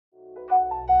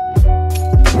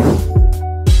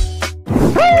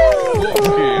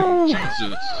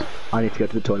Jesus. I need to go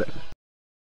to the toilet.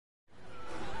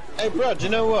 Hey, Brad, you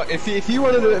know what? If you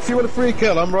want a free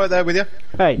kill, I'm right there with you.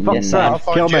 Hey, fuck Yes, that. I'll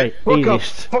Kill find me. you.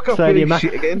 Easiest. Fuck off, Say to you your ma-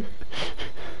 shit again.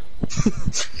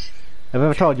 I've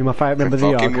ever told you my favourite member of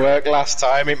the Fucking Ark. worked last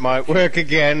time, it might work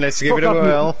again. Let's give it a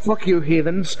whirl. Fuck you,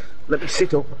 heathens. Let me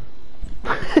sit up.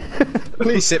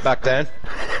 Please sit back down.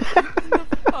 What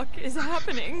the fuck is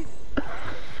happening?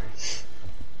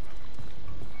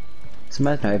 It's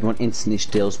amazing how everyone instantly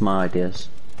steals my ideas.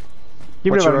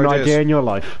 You've What's never had your an ideas? idea in your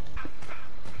life.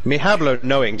 Me hablo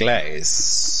no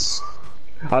inglés.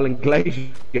 I'll engage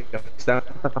you.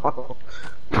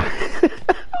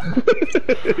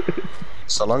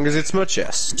 So long as it's my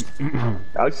chest.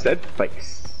 I said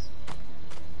face.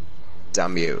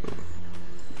 Damn you.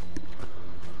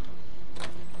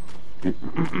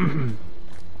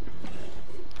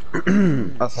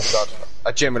 Oh, thank God.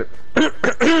 I genuinely...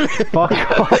 Fuck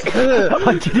off.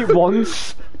 I did it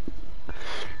once.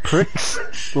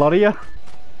 Pricks. Lot of you.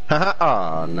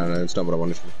 Ah, no, it's not what I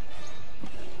wanted.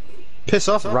 Piss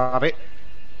off, rabbit.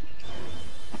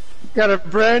 Got a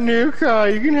brand new car,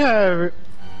 you can have it.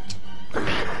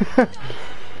 Hi,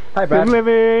 I'm Brad.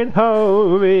 living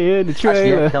home in the Actually,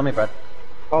 trailer. yeah, tell me, Brad.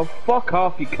 Oh, fuck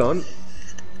off, you cunt.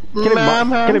 Get him, Mom,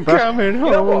 Get I'm him, bro. coming home.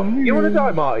 You know what? You wanna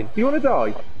die, Martin? You wanna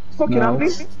die? Fucking No. Andy?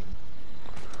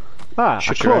 Ah, a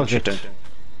Shut your own closet. shit.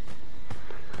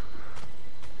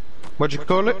 What'd you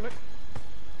call it?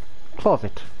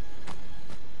 Closet.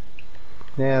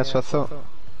 Yeah, that's what I thought.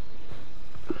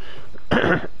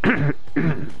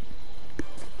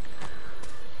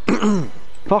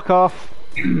 Fuck off.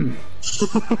 I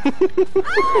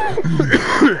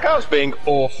was being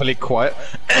awfully quiet.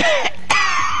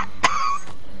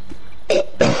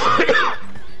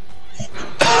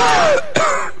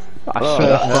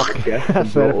 I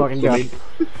swear to fucking God.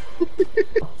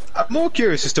 I'm more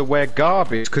curious as to where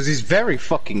Garb is, because he's very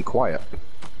fucking quiet.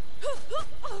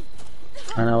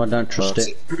 I know, I don't trust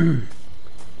it.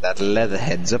 That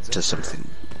leatherhead's up to something.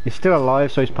 He's still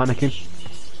alive, so he's panicking.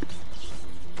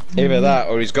 Either that,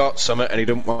 or he's got something and he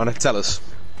don't want to tell us.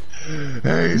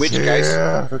 Which case...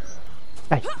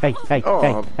 Hey,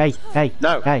 Oh. hey.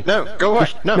 No, hey. no, go away,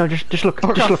 no. No, just look,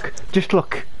 Fuck just off. look, just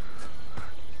look.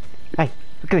 Hey,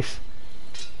 look at this.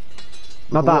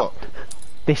 Not that. What?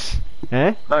 This.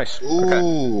 Eh? Nice. Okay.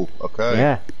 Ooh, okay.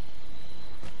 Yeah.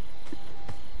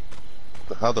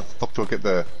 How the fuck do I get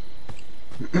there?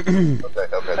 Okay,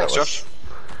 that Thanks, way. Josh.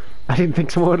 I didn't think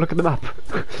someone would look at the map.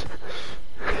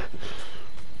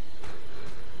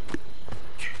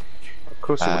 Of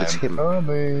course it would, it's him.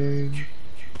 Coming.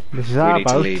 This is We our need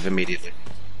to boat. leave immediately.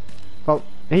 Well,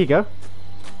 here you go.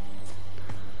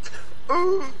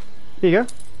 Here you go.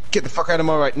 Get the fuck out of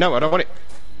my way. No, I don't want it.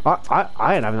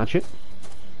 I ain't having that shit.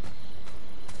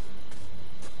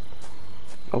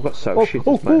 I've got so Oh, shit.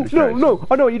 no,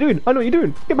 I know what you're doing. I know what you're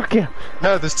doing. Get back here.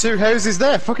 No, there's two houses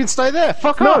there. Fucking stay there.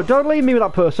 Fuck No, off. don't leave me with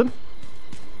that person.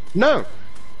 No.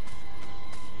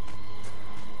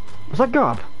 Was that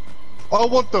Garb? Oh,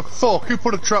 what the fuck? Who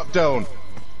put a trap down?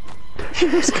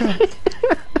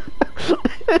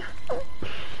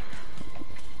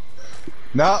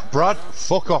 Nah, Brad,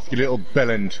 fuck off, you little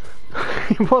bellend.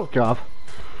 It was Garb.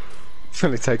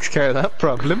 Well, it takes care of that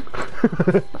problem.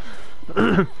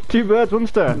 Two birds, one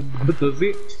stone. Does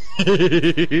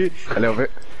it? I love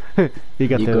it. You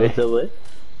got You to go it. through it.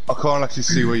 I can't actually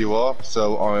see where you are,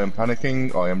 so I am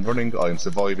panicking, I am running, I am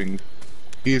surviving.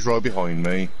 He is right behind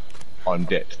me. I'm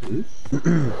dead.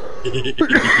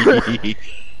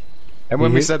 And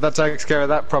when we said that takes care of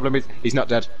that problem, he's not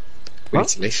dead. We need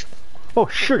to leave. Oh,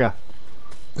 sugar.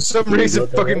 For some reason,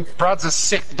 fucking Brad's a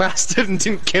sick bastard and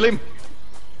didn't kill him.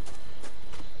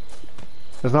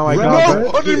 There's no way No,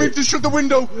 Garb. I didn't mean to shut the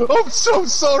window. I'm so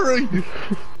sorry.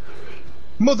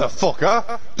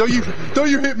 Motherfucker! Don't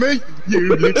you hit me,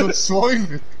 you little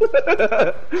swine!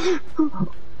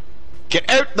 Get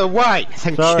out the way.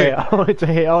 Thank Sorry, you. I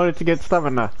wanted to get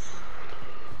stamina.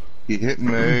 He hit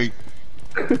me.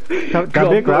 Don't be a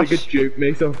God, grass. could dupe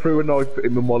me, so I threw a knife at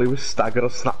him and while he was staggered I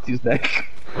snapped his neck.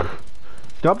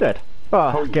 Job dead.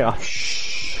 Oh, get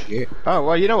off. Yeah. Oh,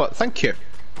 well, you know what? Thank you.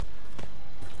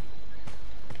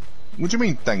 What do you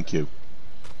mean, thank you?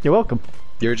 You're welcome.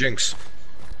 You're a jinx.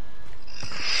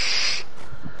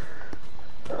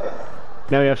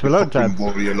 Now we have some alone Fucking time.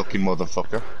 warrior-looking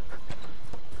motherfucker.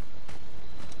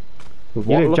 You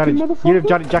What leave looking Janet, motherfucker? you leave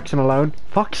Janet Jackson alone.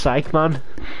 Fuck's sake, man.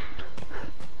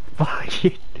 Fuck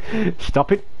you.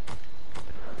 Stop it.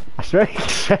 I swear,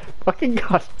 fucking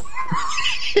God.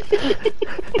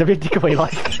 Don't be a dick away,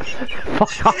 like.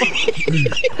 Fuck off.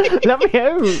 Let me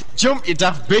out. Jump, you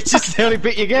daft bitch. It's the only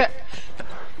bit you get.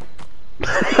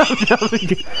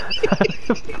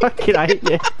 Fucking hate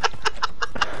you.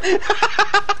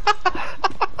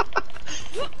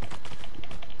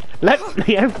 Let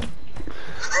me out.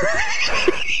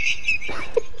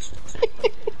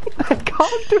 I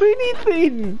can't do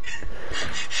anything.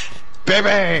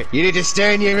 Baby, you need to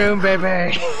stay in your room,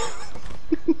 baby.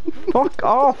 Fuck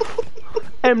off.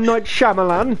 M. Night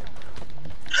Shyamalan.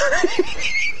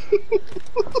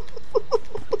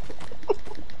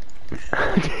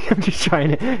 I'm just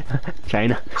trying to...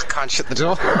 China. I can't shut the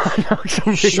door.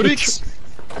 Shut it.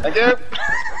 Thank you.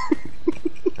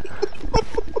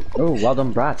 Oh, well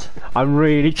done, Brad. I'm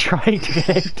really trying to get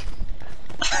out.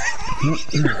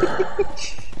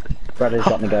 Brad has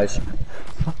got me, guys.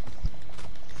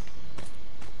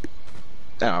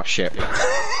 Oh shit.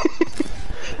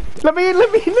 Let me in,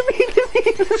 let me in, let me in, let me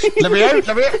in, let me in. Let me out,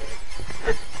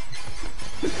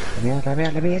 let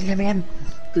me out. Let me in.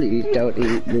 Please don't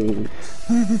eat me.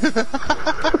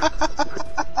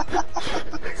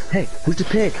 Hey, who's the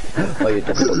pig? Oh, you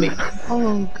just got me.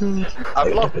 Oh god.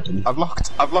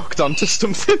 I've locked onto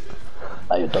something.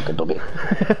 Oh, you dog a dummy.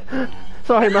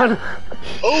 Sorry, man.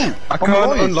 Oh, I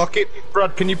can't unlock it.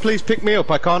 Brad, can you please pick me up?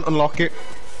 I can't unlock it.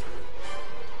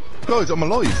 Guys, I'm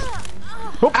alive.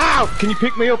 Oh. Ow! Can you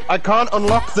pick me up? I can't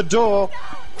unlock the door.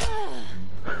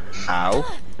 Ow.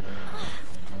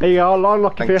 There you go, I'll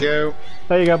unlock it for Thank you. you.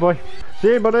 There you go, boy.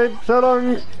 See you, buddy. So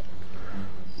long.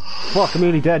 Fuck, I'm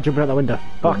nearly dead jumping out the window.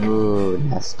 Fuck. Ooh,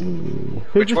 nasty.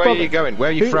 Which way are you going? Where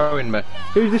are you throwing me?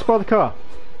 Who's this by the car?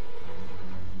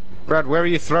 Brad, where are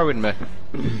you throwing me?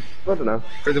 I don't know.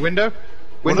 Through the window?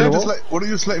 Why Window? don't you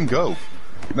just let him go?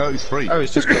 No, he's free. Oh,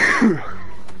 it's just...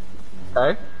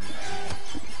 Okay.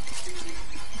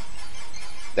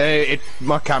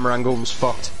 My camera angle was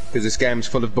fucked, because this game's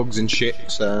full of bugs and shit,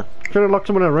 so... Should have locked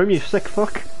someone in a room, you sick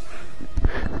fuck.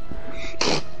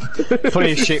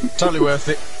 Funny as shit, totally worth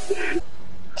it.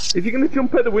 If you're gonna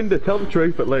jump out the window, tell the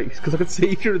truth at least, because I can see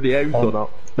if you're in the house or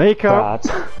not. There you go. Brad.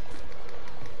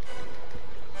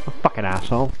 Oh, fucking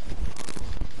asshole.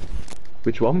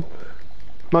 Which one?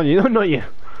 Not you, not you.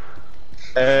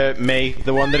 Me,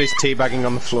 the one that is teabagging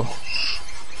on the floor.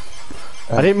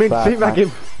 I didn't mean to sit back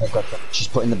him. She's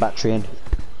putting the battery in.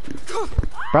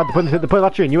 Brad, they put the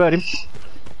battery in, you heard him.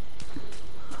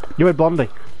 You heard Blondie.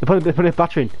 They put the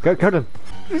battery in. Go to them.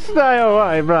 Stay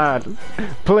away, Brad.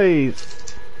 Please.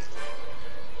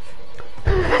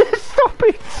 Stop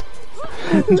it!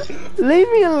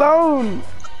 Leave me alone!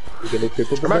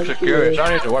 I'm actually curious,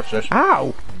 I need to watch this.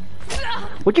 Ow!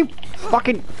 Would you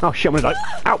fucking... Oh shit, I'm gonna die.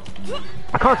 Ow!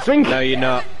 I can't swing! No, you're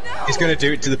not. He's gonna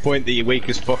do it to the point that you're weak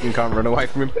as fuck and can't run away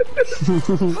from him.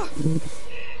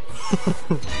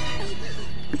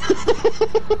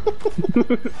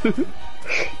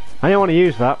 I don't want to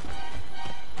use that.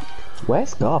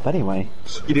 Where's Garb anyway?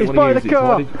 You didn't It's want by to use the it. So car.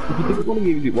 why did, if you didn't want to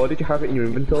use it, why did you have it in your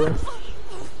inventory?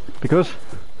 Because...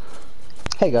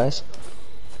 Hey guys.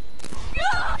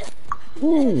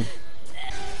 So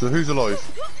who's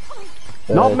alive?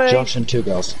 Not me. Josh and two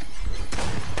girls.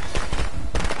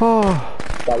 Oh...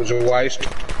 That was a waste.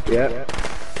 Yeah.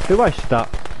 Who wasted that?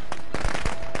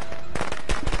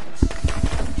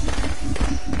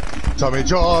 Tommy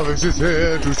Jarvis is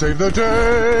here to save the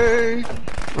day.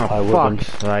 Oh, I wouldn't.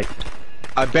 fuck's sake.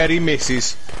 I bet he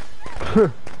misses.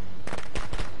 Bet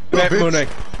money.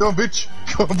 Go on, bitch.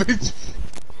 Go on, bitch.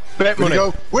 Bet Where'd money. he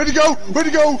go? Where'd he go? Where'd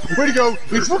he go? Where'd he go?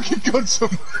 He's fucking gone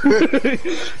somewhere.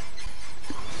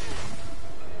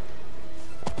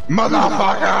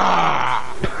 Motherfucker!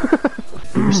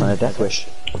 You signed a death wish.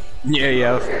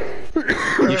 Yeah.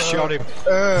 You shot him.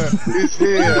 He's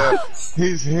here.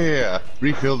 He's here.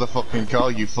 Refill the fucking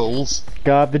car, you fools.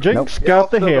 Guard the jinx, Nope.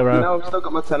 guard the hero. I've still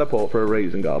got my teleport for a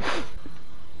reason, Garb.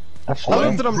 I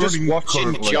love that I'm just running watching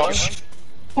currently. Josh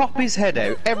pop his head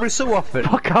out every so often,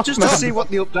 Fuck off, just man. to see what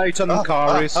the update on the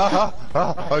car is. I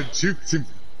juked him.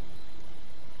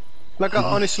 Like,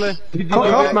 honestly,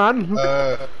 Fuck off, man.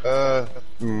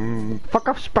 Fuck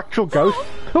off, spectral ghost.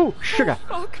 Oh, sugar.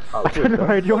 Fuck. I don't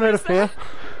know, do you want to fear?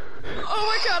 Oh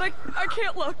my god, I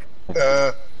can't look.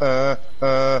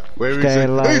 Where is Stay it?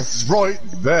 alive. It's right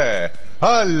there.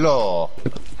 Hello.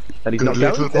 And he's Good not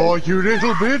little going boy, you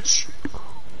little bitch.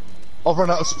 I've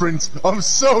run out of sprints. I'm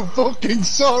so fucking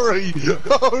sorry.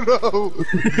 Oh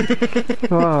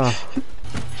no. Ah,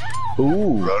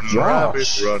 Ooh, Run, Josh.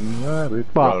 rabbit, run, rabbit,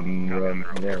 What? run.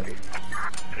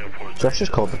 Josh has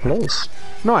called the police.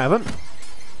 no, I haven't.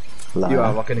 You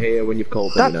have, I can hear when you've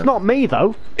called them, That's you know. not me,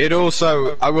 though. it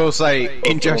also, I will say,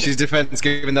 in Josh's defence,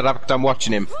 given that I'm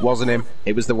watching him, wasn't him.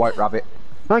 It was the white rabbit.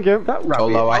 Thank you. That rabbit,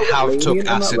 Although I was have took lenient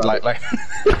on that acid rabbit. lately.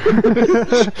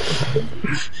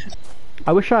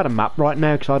 I wish I had a map right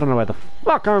now, because I don't know where the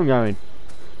fuck I'm going.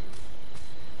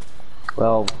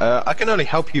 Well, I can only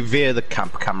help you via the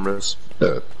camp cameras.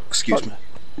 Excuse me.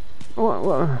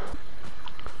 What?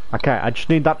 Okay, I just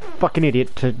need that fucking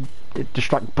idiot to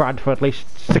distract Brad for at least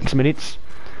 6 minutes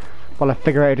while I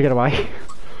figure out how to get away.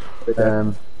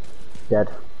 dead.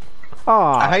 I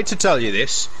Ah, hate to tell you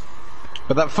this,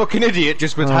 but that fucking idiot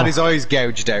just had his eyes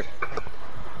gouged out.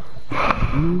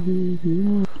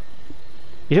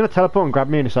 he's gonna teleport and grab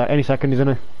me in any second, isn't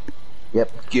he?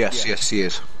 Yep. Yes, yes, he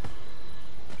is.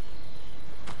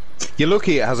 You're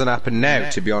lucky it hasn't happened now,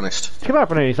 to be honest. It's gonna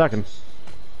happen any second.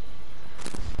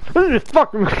 This is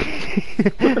fucking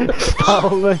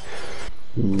startled me.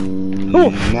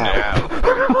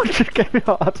 Oh, just gave me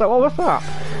a heart attack. What was that?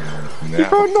 You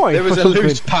throw a knife There was or a something?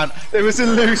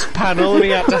 loose panel, and he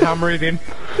had to hammer it in.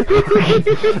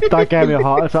 That gave me a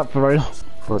heart attack for real.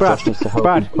 Well, Brad, Josh needs to help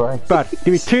Brad, him pray. Brad, give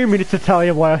me 2 minutes to tell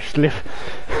you why I should live.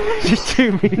 Just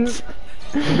 2 minutes.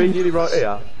 Conveniently right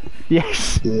here.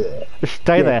 Yes. Just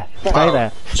stay there. Stay Wow.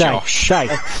 there. Stay. Josh. Stay.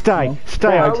 Stay.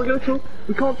 Stay How out. are we going to talk?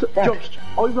 We can't. Josh,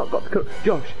 I've not got the.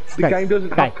 Josh, the Hey, game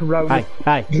doesn't hey, have Corona.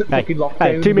 Hey, Fucking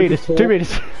lockdown, 2 meters. before. 2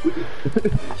 meters.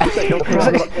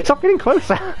 Stop getting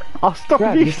closer. I'll stop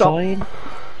Brad, if you you're stop. fine.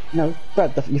 No,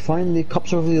 Brad, you're fine. The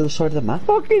cops are over the other side of the map.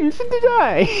 Fucking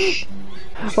today.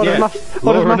 What Yeah, does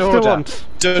law and Master order. want?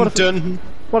 Dun What does- dun.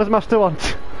 What does Master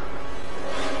want?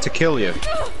 To kill you.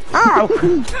 Ow!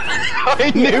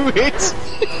 I knew it!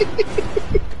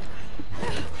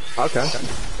 Okay.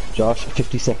 Josh,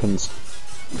 50 seconds.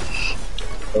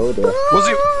 Oh dear.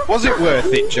 Was it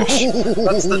worth it, Josh?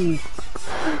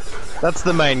 That's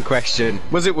the main question.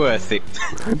 Was it worth it?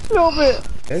 Stop it!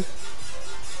 Okay.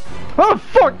 Oh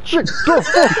fuck! Shit! Oh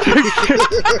fuck!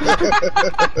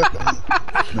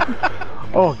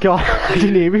 Oh god! I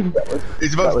didn't hear him.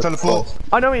 He's about to teleport.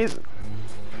 I know he is.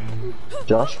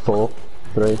 Josh, 4,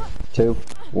 3, 2,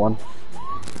 1.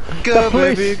 Go,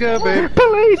 police. baby, go, baby.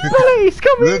 Police! Police!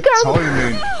 Come The and come!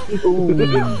 timing.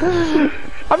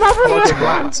 I'm having a...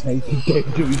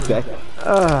 Do his best.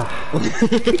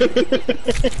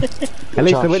 At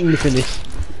least I Josh. went missing this.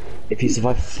 If you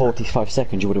survived 45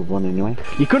 seconds, you would have won anyway.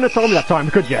 You couldn't have told me that time,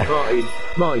 could you?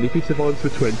 Martin, if he survived for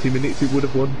 20 minutes, he would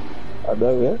have won. I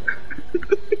know, yeah.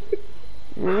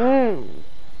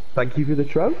 Thank you for the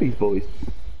trophies, boys.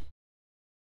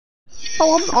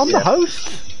 Oh, I'm the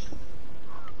host.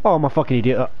 Oh, I'm a fucking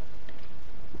idiot.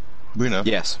 We know.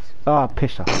 Yes. Ah,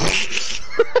 piss off.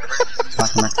 Back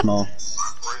Max more.